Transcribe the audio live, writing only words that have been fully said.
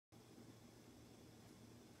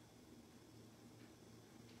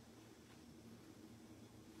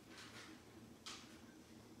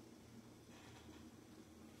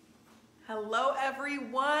Hello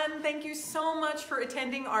everyone. Thank you so much for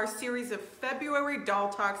attending our series of February Doll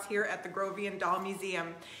Talks here at the Grovian Doll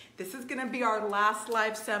Museum. This is going to be our last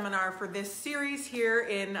live seminar for this series here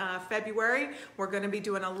in February. We're going to be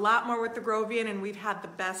doing a lot more with the Grovian and we've had the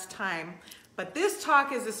best time. But this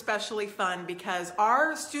talk is especially fun because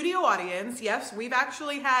our studio audience, yes, we've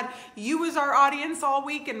actually had you as our audience all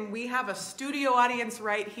week, and we have a studio audience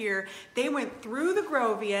right here. They went through the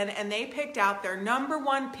Grovian and they picked out their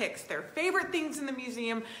 #1 picks, their favorite things in the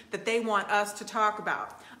museum that they want us to talk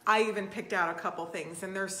about. I even picked out a couple things,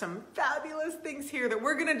 and there's some fabulous things here that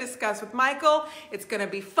we're going to discuss with Michael. It's going to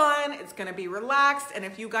be fun, it's going to be relaxed, and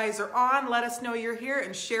if you guys are on, let us know you're here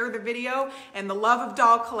and share the video and the love of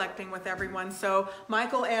doll collecting with everyone. So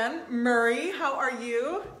Michael and Murray, how are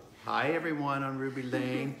you? Hi everyone on Ruby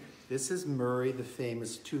Lane. This is Murray, the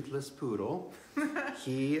famous toothless poodle.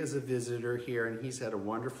 He is a visitor here and he's had a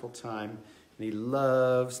wonderful time. And he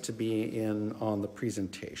loves to be in on the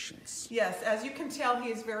presentations. Yes, as you can tell, he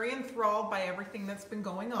is very enthralled by everything that's been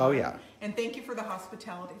going on. Oh, yeah. And thank you for the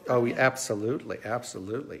hospitality. Oh, absolutely,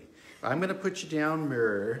 absolutely. I'm going to put you down,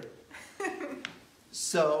 Murr.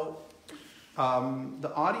 So,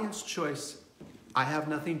 the audience choice, I have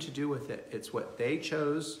nothing to do with it. It's what they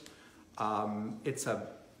chose. It's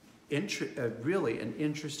really an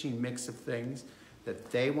interesting mix of things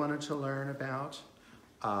that they wanted to learn about.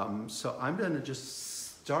 So I'm going to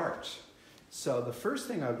just start. So the first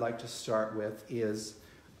thing I'd like to start with is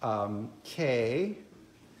Kay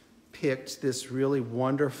picked this really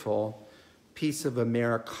wonderful piece of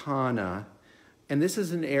Americana. And this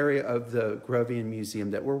is an area of the Grovian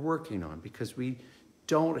Museum that we're working on because we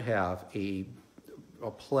don't have a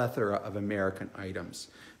plethora of American items.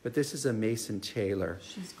 But this is a Mason Taylor.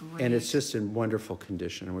 She's great. And it's just in wonderful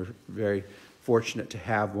condition. And we're very fortunate to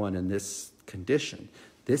have one in this condition.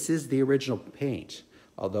 This is the original paint,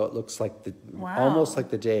 although it looks like almost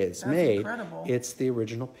like the day it's made. Incredible. It's the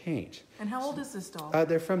original paint. And how old is this doll?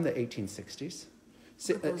 They're from the 1860s,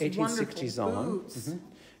 1860s on. Boots.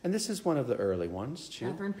 And this is one of the early ones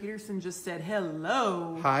too. Catherine Peterson just said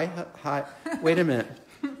hello. Hi. Wait a minute.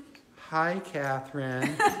 Hi,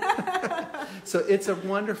 Catherine. So it's a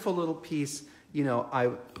wonderful little piece. You know,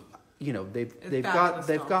 they've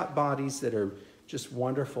got bodies that are just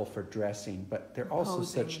wonderful for dressing, but they're also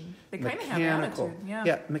such mechanical,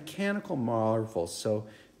 mechanical marvels. So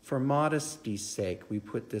for modesty's sake, we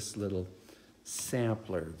put this little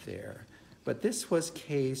sampler there. But this was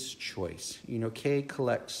Kay's choice. You know, Kay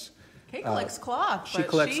collects cloth. She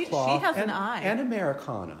collects cloth. She has an eye. And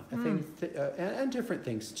Americana, I think, and different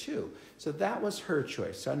things too. So that was her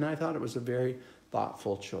choice, and I thought it was a very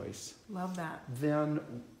thoughtful choice. Love that. Then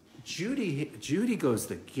Judy goes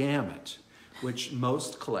the gamut, which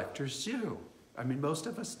most collectors do. I mean, most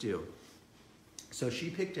of us do. So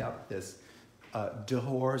she picked out this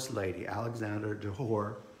Dehor's lady, Alexander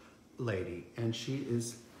Dehor lady, and she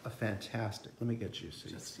is a fantastic. Let me get you so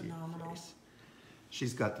you see her face.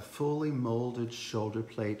 She's got the fully molded shoulder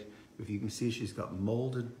plate. If you can see, she's got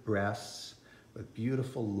molded breasts with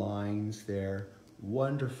beautiful lines there.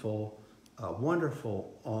 Wonderful,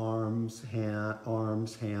 wonderful arms,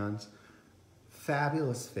 hands.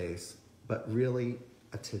 Fabulous face, but really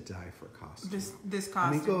a to die for costume. This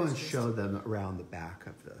costume. Let me go and show them around the back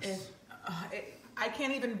of this. I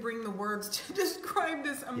can't even bring the words to describe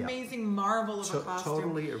this amazing marvel of a costume.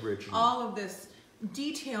 Totally original. All of this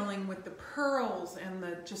detailing with the pearls and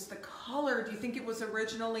just the color. Do you think it was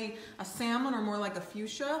originally a salmon or more like a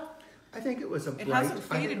fuchsia? I think it was a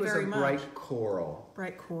bright coral.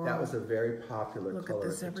 Bright coral. That was a very popular color. Look at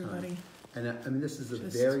this, everybody. And I mean, this is a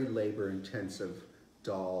very labor-intensive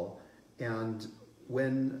doll. And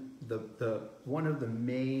when one of the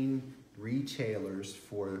main retailers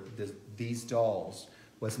for these dolls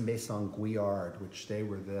was Maison Guillard, which they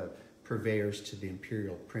were the purveyors to the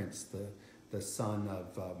imperial prince, the son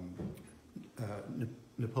of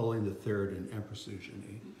Napoleon III and Empress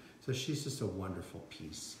Eugenie. So she's just a wonderful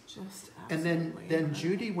piece. Just absolutely. And then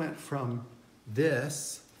Judy went from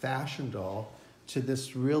this fashion doll to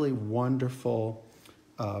this really wonderful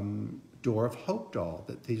Door of Hope doll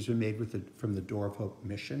that these were made from the Door of Hope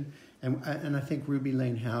mission. And I think Ruby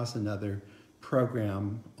Lane has another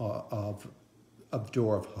program of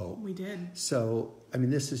Door of Hope. We did. So, I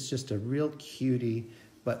mean, this is just a real cutie,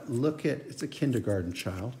 but it's a kindergarten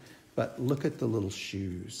child, but look at the little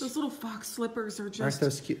shoes. Those little fox slippers are just... Aren't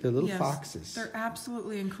those cute? They're little foxes. They're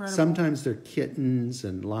absolutely incredible. Sometimes they're kittens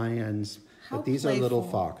and lions, but these are little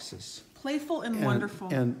foxes. Playful and wonderful.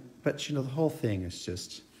 But, you know, the whole thing is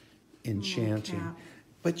just enchanting.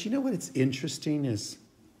 But you know what it's interesting is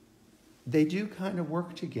they do kind of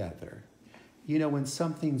work together. you know, when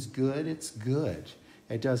something's good, it's good.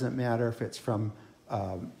 It doesn't matter if it's from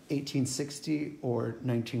 1860 or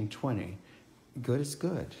 1920. Good is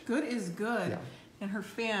good. Good is good. Yeah. And her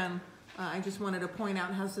fan, I just wanted to point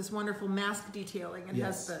out, has this wonderful mask detailing. It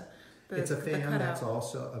Yes. has the It's a the fan cutout. that's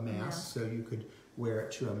also a mask, Yeah. so you could wear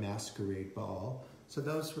it to a masquerade ball. So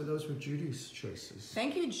those were Judy's choices.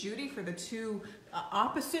 Thank you, Judy, for the two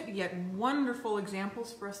opposite yet wonderful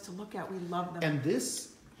examples for us to look at. We love them. And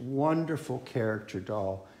this wonderful character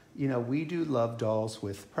doll, you know, we do love dolls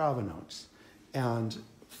with provenance. And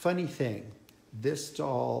funny thing, this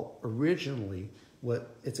doll originally,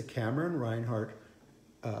 it's a Cameron Reinhardt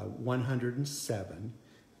 107.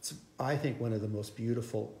 It's, I think, one of the most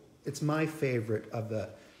beautiful. It's my favorite of the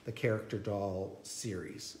character doll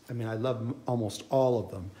series. I mean, I love almost all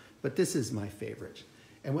of them, but this is my favorite.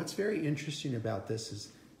 And what's very interesting about this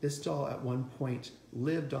is this doll at one point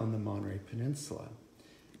lived on the Monterey Peninsula,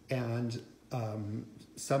 and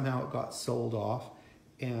somehow it got sold off,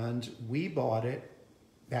 and we bought it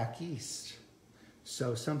back east.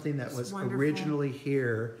 So something that was originally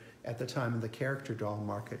here at the time of the character doll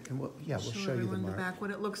market. And we'll show you the mark. Back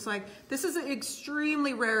what it looks like. This is an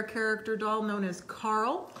extremely rare character doll known as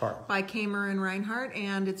Carl. By Cameron Reinhardt,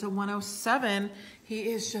 and it's a 107.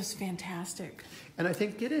 He is just fantastic. And I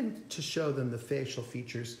think get in to show them the facial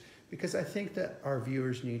features, because I think that our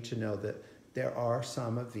viewers need to know that there are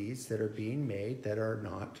some of these that are being made that are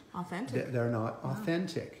not authentic. They're not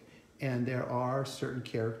authentic. And there are certain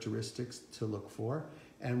characteristics to look for.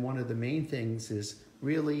 And one of the main things is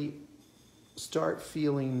really start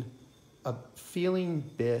feeling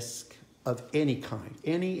bisque of any kind,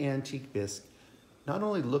 any antique bisque. Not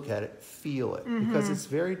only look at it, feel it, because it's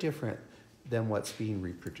very different than what's being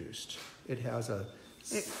reproduced. It has a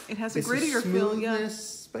grittier feel,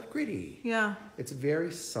 smoothness, but gritty. Yeah. It's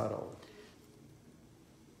very subtle.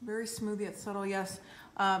 Very smooth yet subtle, yes.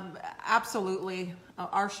 Absolutely.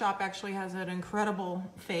 Our shop actually has an incredible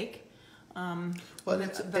fake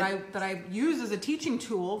that I use as a teaching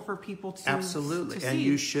tool for people to absolutely, to and see.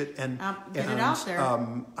 You should get it out there.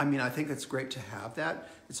 I mean, I think it's great to have that.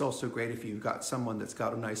 It's also great if you've got someone that's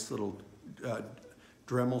got a nice little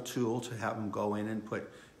Dremel tool to have them go in and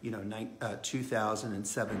put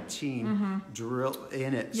 2017 drill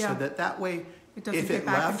in it, so that way, if it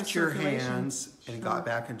left your hands and got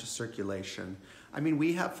back into circulation. I mean,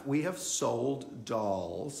 we have sold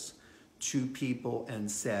dolls to people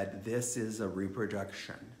and said, this is a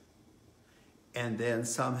reproduction. And then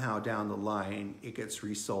somehow down the line, it gets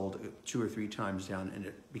resold 2 or 3 times down and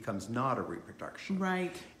it becomes not a reproduction.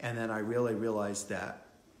 Right. And then I really realized that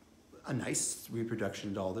a nice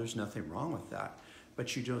reproduction doll, there's nothing wrong with that.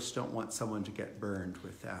 But you just don't want someone to get burned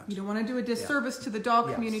with that. You don't want to do a disservice to the doll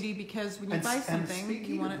community, because when you buy something,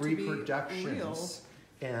 you want it to be real.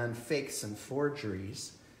 And fakes and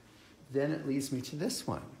forgeries, then it leads me to this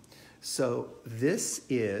one. So this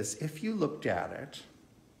is, if you looked at it,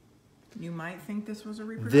 you might think this was a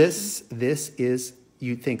reproduction. This is,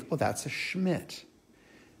 you'd think, oh, that's a Schmidt.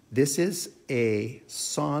 This is a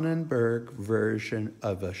Sonnenberg version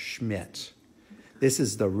of a Schmidt. This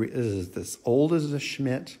is as old as a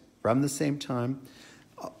Schmidt from the same time.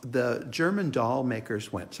 The German doll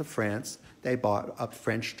makers went to France. They bought up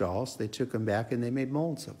French dolls. They took them back and they made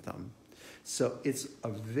molds of them. So it's a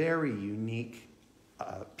very unique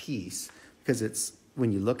piece, because it's,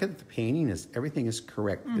 when you look at the painting, everything is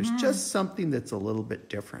correct. There's just something that's a little bit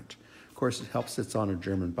different. Of course, it helps it's on a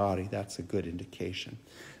German body. That's a good indication.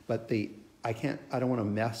 But I don't want to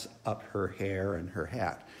mess up her hair and her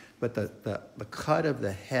hat. But the cut of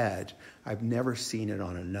the head, I've never seen it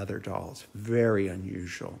on another doll. It's very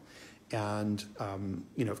unusual. And,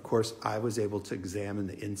 of course, I was able to examine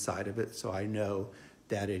the inside of it, so I know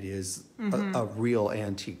that it is a real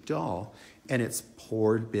antique doll. And it's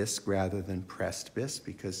poured bisque rather than pressed bisque,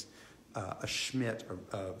 because a Schmidt,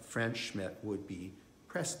 a French Schmidt, would be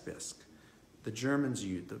pressed bisque. The Germans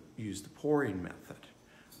use the pouring method.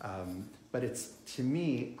 But to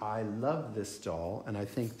me, I love this doll, and I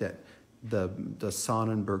think that the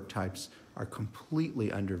Sonnenberg types are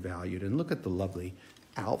completely undervalued. And look at the lovely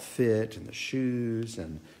outfit and the shoes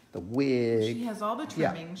and the wig. She has all the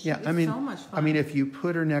trimmings. She is I mean, so much fun. I mean, if you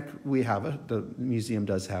put her next, the museum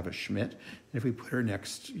does have a Schmidt. And if we put her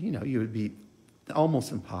next, you would be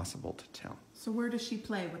almost impossible to tell. So where does she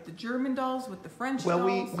play? With the German dolls, with the French dolls?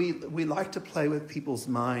 Well, we like to play with people's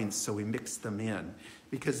minds, so we mix them in,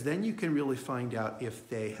 because then you can really find out if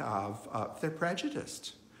they have, if they're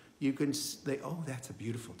prejudiced. You can say, oh, that's a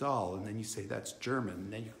beautiful doll, and then you say that's German,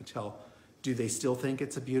 and then you can tell, do they still think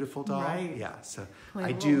it's a beautiful doll? Right. Yeah. So play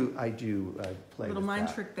I do play little with mind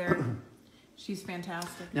that. trick there. She's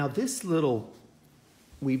fantastic. Now this little,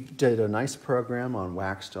 we did a nice program on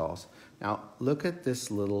wax dolls. Now look at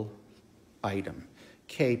this little item.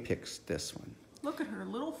 Kay picks this one. Look at her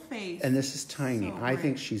little face. And this is tiny. So I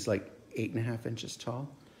think great. she's like 8.5 inches tall.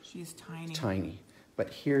 She's tiny. Tiny. But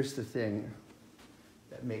here's the thing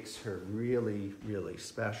that makes her really, really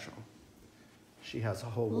special. She has a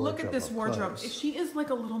whole wardrobe. Look at this of wardrobe. clothes. She is like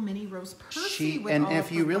a little mini Rose Percy. With And all if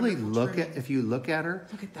of you her really wonderful look trimming. if you look at her,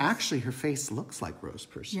 Look at this. actually her face looks like Rose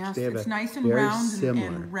Percy. Yes, They have it's a nice and very round similar.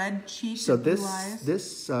 and red cheeks So and blue eyes.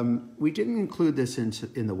 this we didn't include this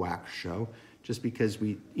in the wax show just because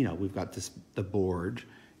we've got the board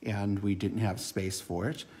and we didn't have space for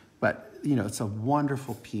it. But it's a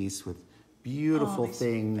wonderful piece with beautiful these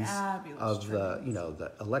things fabulous of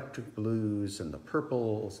the electric blues and the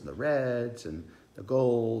purples and the reds and the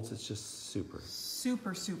golds. It's just super.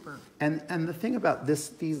 Super, super. And the thing about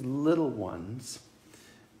these little ones,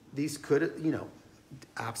 these could have,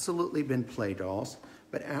 absolutely been play dolls,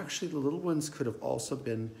 but actually the little ones could have also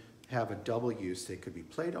have a double use. They could be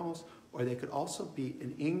play dolls, or they could also be,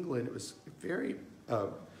 in England, it was very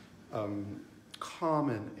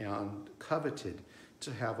common and coveted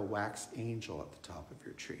to have a wax angel at the top of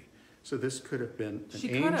your tree. So this could have been an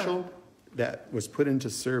angel that was put into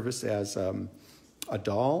service as a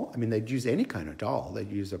doll. I mean, they'd use any kind of doll. They'd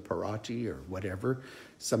use a parati or whatever.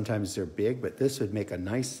 Sometimes they're big, but this would make a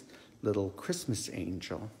nice little Christmas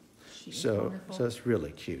angel. So it's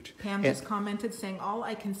really cute. Pam just commented saying, all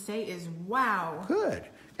I can say is, wow. Good.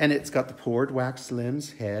 And it's got the poured wax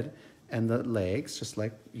limbs, head, and the legs, just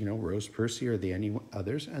like, Rose Percy or any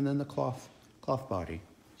others, and then the cloth body.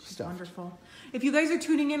 Stuffed. Wonderful. If you guys are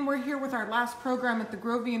tuning in, we're here with our last program at the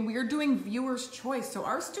Grovey, and we are doing viewer's choice. So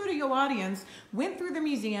our studio audience went through the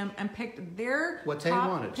museum and picked their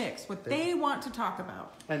top picks, what they want to talk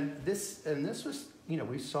about. And this was,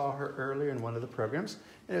 we saw her earlier in one of the programs,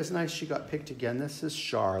 and it was nice she got picked again. This is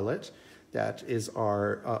Charlotte. That is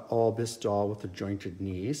our Albus doll with the jointed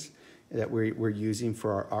knees that we're using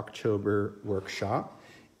for our October workshop.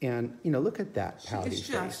 And, look at that pouty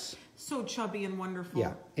face. So chubby and wonderful.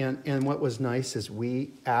 Yeah, and what was nice is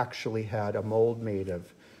we actually had a mold made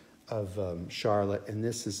of Charlotte, and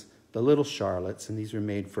this is the little Charlottes, and these were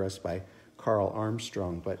made for us by Carl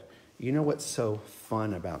Armstrong. But you know what's so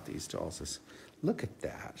fun about these dolls is, look at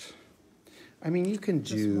that. I mean, you can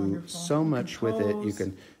do so much with it.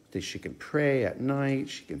 She can pray at night.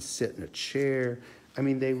 She can sit in a chair. I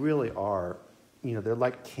mean, they really are, they're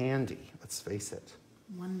like candy. Let's face it.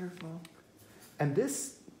 Wonderful. And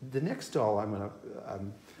the next doll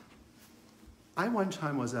I one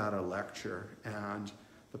time was at a lecture, and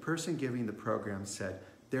the person giving the program said,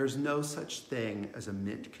 there's no such thing as a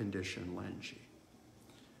mint condition Lenji.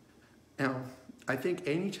 Now, I think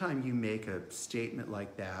anytime you make a statement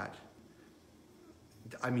like that,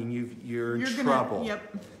 I mean, you're in trouble.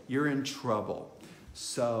 Yep. You're in trouble.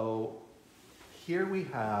 So here we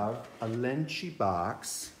have a Lenji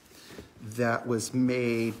box that was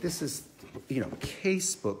made, this is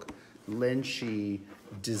casebook Lenji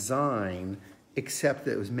design, except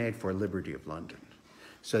that it was made for Liberty of London.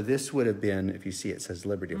 So this would have been, if you see it says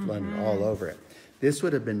Liberty of London all over it, this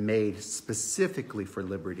would have been made specifically for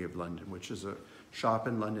Liberty of London, which is a shop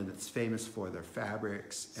in London that's famous for their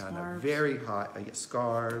fabrics and a very high,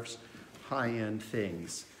 scarves, high-end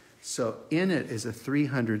things. So in it is a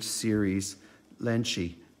 300 series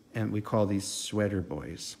Lenji, and we call these sweater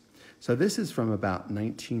boys. So this is from about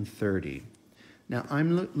 1930. Now,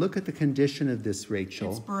 look at the condition of this, Rachel.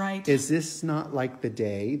 It's bright. Is this not like the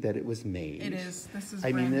day that it was made? It is. This is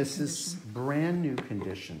this is brand new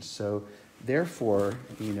condition. So therefore,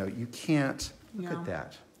 you can't look at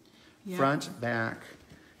that. Yeah. Front, back,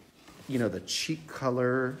 the cheek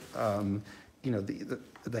color,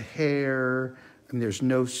 the hair. I mean, there's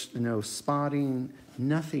no spotting,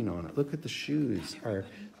 nothing on it. Look at the shoes, are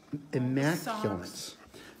immaculate.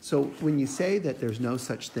 So when you say that there's no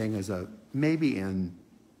such thing as maybe in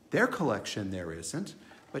their collection there isn't,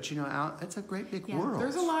 but it's a great big world.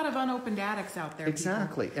 There's a lot of unopened attics out there.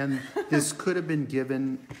 Exactly, people. And this could have been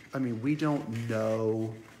given, I mean, we don't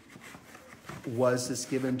know, was this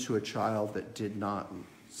given to a child that did not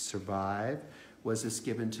survive? Was this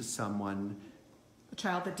given to someone... A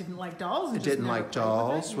child that didn't like dolls? That didn't like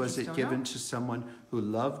dolls? Was it given to someone who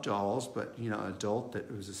loved dolls, but, an adult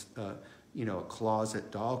that was... a closet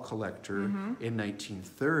doll collector in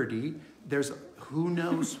 1930. There's who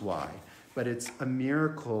knows why, but it's a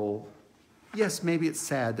miracle. Yes, maybe it's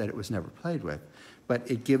sad that it was never played with, but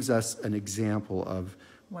it gives us an example of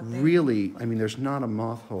really, I mean, there's not a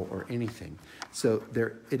moth hole or anything. So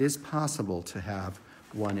it is possible to have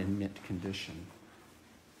one in mint condition.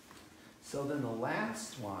 So then the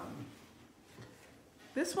last one.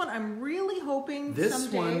 This one I'm really hoping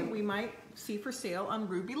someday we might see for sale on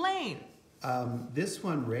Ruby Lane. This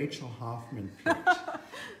one Rachel Hoffman picked.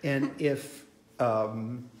 And if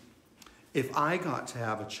I got to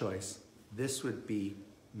have a choice, this would be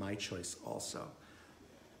my choice also.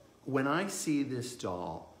 When I see this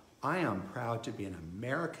doll, I am proud to be an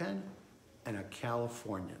American and a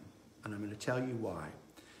Californian. And I'm going to tell you why.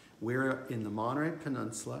 We're in the Monterey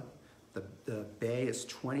Peninsula. The bay is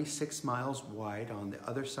 26 miles wide. On the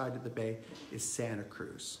other side of the bay is Santa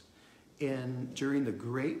Cruz. During the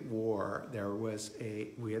Great War,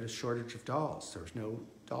 we had a shortage of dolls. There was no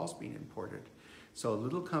dolls being imported. So a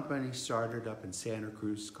little company started up in Santa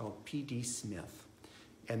Cruz called P.D. Smith,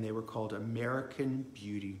 and they were called American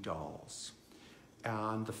Beauty Dolls.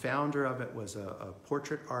 And the founder of it was a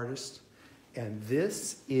portrait artist. And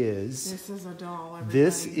this is a doll,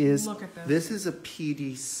 everybody. Look at this. This is a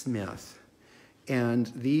P.D. Smith. And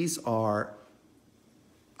these are,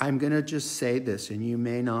 I'm going to just say this, and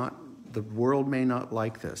the world may not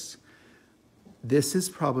like this. This is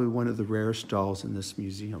probably one of the rarest dolls in this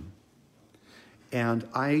museum. And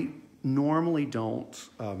I normally don't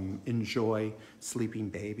enjoy sleeping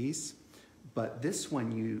babies. But this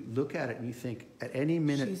one, you look at it and you think at any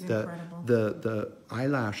minute the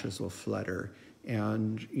eyelashes will flutter,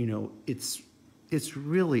 and it's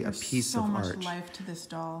really a piece of art. So much life to this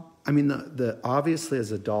doll. I mean, obviously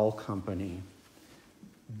as a doll company,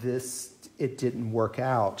 it didn't work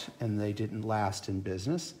out and they didn't last in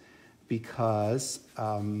business because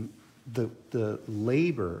the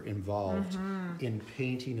labor involved in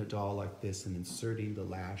painting a doll like this and inserting the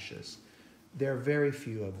lashes. There are very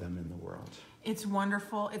few of them in the world. It's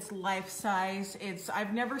wonderful. It's life-size.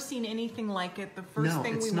 I've never seen anything like it. The first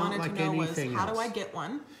thing we wanted to know was, how do I get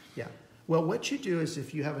one? Yeah. Well, what you do is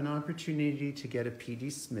if you have an opportunity to get a P.D.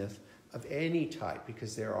 Smith of any type,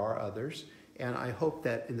 because there are others, and I hope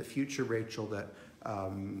that in the future, Rachel, that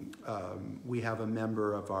we have a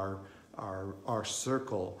member of our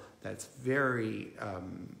circle that's very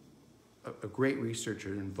a great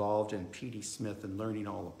researcher involved in P.D. Smith and learning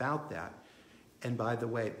all about that. And by the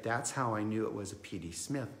way, that's how I knew it was a P.D.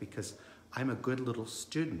 Smith, because I'm a good little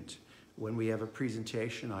student. When we have a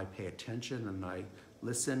presentation, I pay attention and I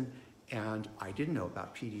listen. And I didn't know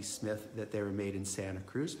about P.D. Smith, that they were made in Santa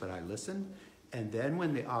Cruz, but I listened. And then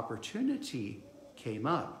when the opportunity came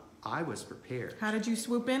up, I was prepared. How did you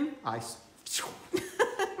swoop in?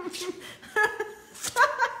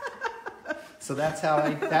 So that's how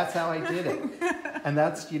I did it. And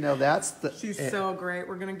that's the... She's so great.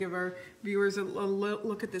 We're going to give our viewers a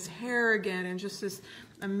look at this hair again and just this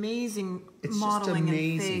amazing modeling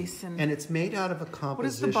and face. And it's made out of a composition. What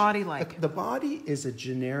is the body like? The body is a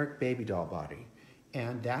generic baby doll body.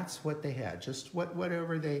 And that's what they had. Just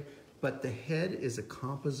whatever they... But the head is a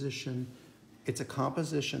composition. It's a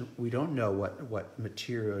composition. We don't know what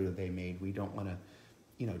material they made. We don't want to,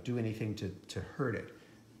 do anything to hurt it.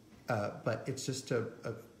 But it's just a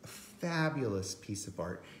fabulous piece of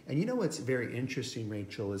art. And what's very interesting,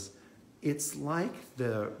 Rachel, is it's like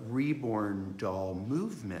the reborn doll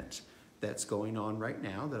movement that's going on right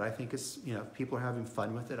now that I think is, if people are having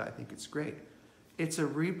fun with it, I think it's great. It's a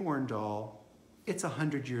reborn doll. It's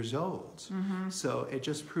 100 years old. Mm-hmm. So it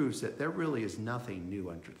just proves that there really is nothing new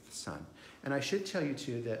under the sun. And I should tell you,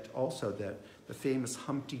 too, that the famous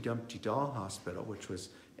Humpty Dumpty Doll Hospital, which was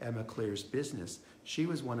Emma Clear's business, she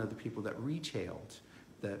was one of the people that retailed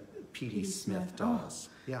the P.D. Smith dolls.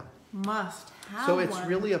 Oh, yeah. Must have So it's one.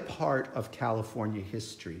 really a part of California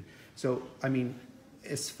history. So, I mean,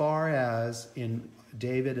 as far as in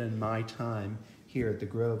David and my time here at the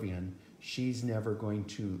Grovian, she's never going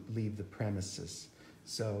to leave the premises.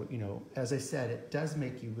 So, as I said, it does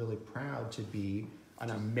make you really proud to be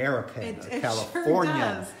an American, a Californian. Sure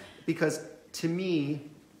does. Because to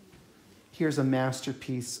me, here's a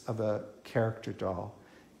masterpiece of a character doll.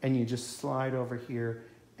 And you just slide over here,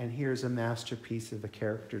 and here's a masterpiece of a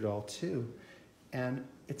character doll too. And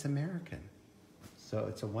it's American. So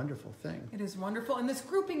it's a wonderful thing. It is wonderful. And this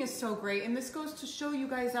grouping is so great. And this goes to show you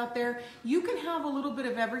guys out there, you can have a little bit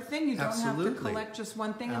of everything. You don't have to collect just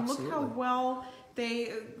one thing. Absolutely. And look how well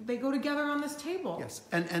they go together on this table. Yes.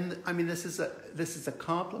 And I mean, this is a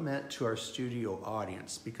compliment to our studio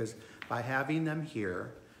audience, because by having them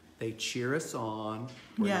here, they cheer us on.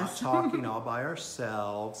 We're not talking all by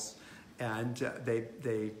ourselves. and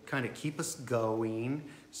they kind of keep us going.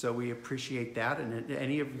 So we appreciate that. And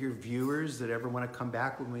any of your viewers that ever want to come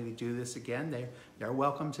back when we do this again, they're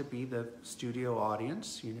welcome to be the studio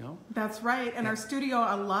audience, you know. That's right. And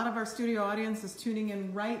a lot of our studio audience is tuning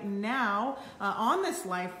in right now on this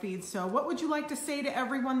live feed. So what would you like to say to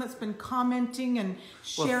everyone that's been commenting and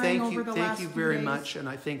sharing over the last few days? Thank you very much. And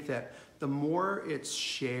I think that the more it's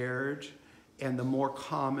shared and the more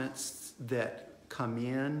comments that come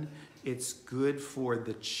in, it's good for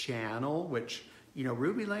the channel, which, you know,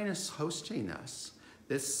 Ruby Lane is hosting us.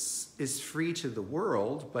 This is free to the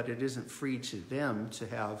world, but it isn't free to them to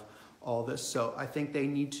have all this. So I think they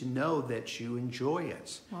need to know that you enjoy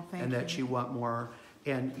it, and that you want more.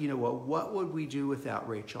 And you know what would we do without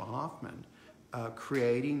Rachel Hoffman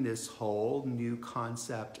creating this whole new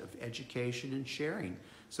concept of education and sharing?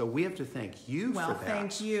 So we have to thank you for that. Well,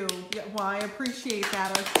 thank you. Yeah, well, I appreciate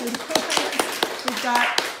that. We've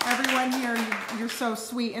got everyone here. You're so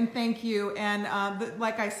sweet, and thank you. And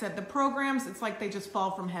like I said, the programs, it's like they just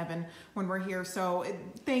fall from heaven when we're here. So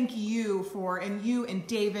thank you and you and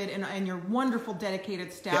David and your wonderful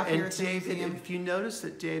dedicated staff here at the museum. If you notice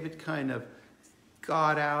that David kind of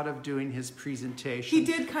got out of doing his presentation. He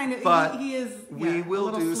did kind of, but he is, we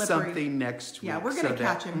will do slippery. Something next week. Yeah, we're going to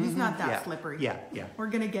catch him. He's not that slippery. Yeah. We're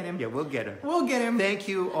going to get him. Yeah, we'll get him. We'll get him. Thank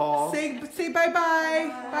you all. Say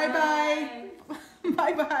bye-bye. Bye-bye.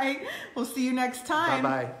 Bye-bye. We'll see you next time.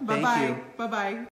 Bye-bye. Bye-bye. Thank you. Bye-bye.